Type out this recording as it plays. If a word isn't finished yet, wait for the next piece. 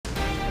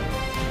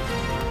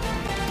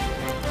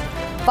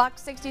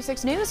Fox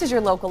 66 News is your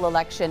local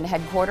election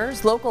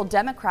headquarters. Local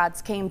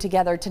Democrats came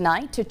together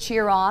tonight to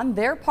cheer on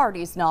their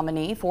party's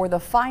nominee for the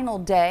final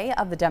day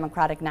of the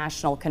Democratic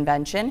National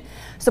Convention.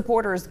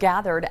 Supporters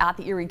gathered at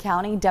the Erie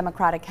County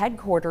Democratic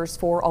headquarters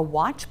for a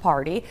watch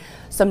party.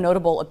 Some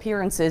notable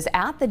appearances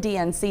at the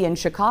DNC in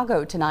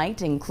Chicago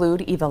tonight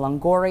include Eva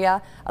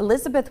Longoria,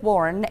 Elizabeth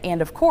Warren, and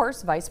of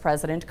course Vice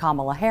President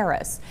Kamala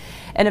Harris.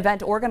 An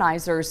event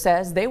organizer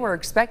says they were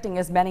expecting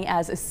as many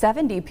as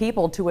 70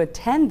 people to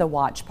attend the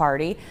watch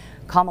party.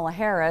 Kamala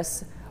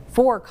Harris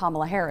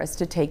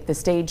to take the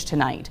stage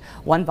tonight.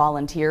 One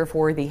volunteer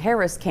for the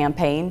Harris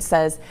campaign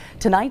says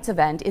tonight's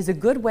event is a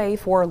good way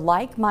for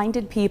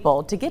like-minded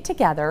people to get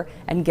together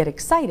and get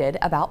excited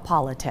about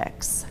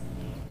politics.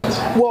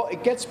 Well,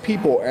 it gets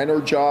people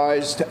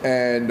energized,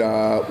 and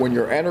when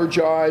you're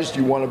energized,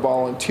 you want to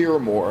volunteer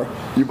more.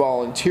 You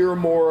volunteer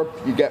more,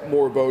 you get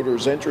more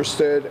voters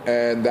interested,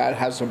 and that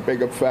has a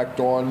big effect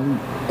on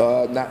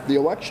the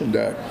election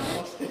day.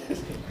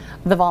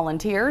 The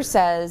volunteer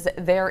says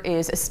there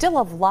is still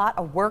a lot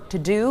of work to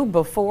do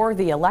before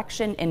the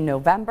election in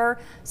November,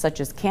 such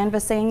as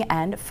canvassing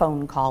and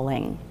phone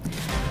calling.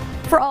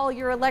 For all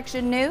your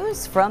election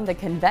news, from the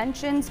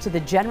conventions to the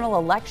general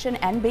election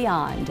and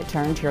beyond,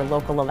 turn to your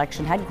local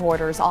election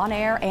headquarters on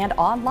air and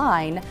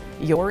online,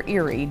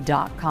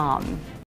 YourErie.com.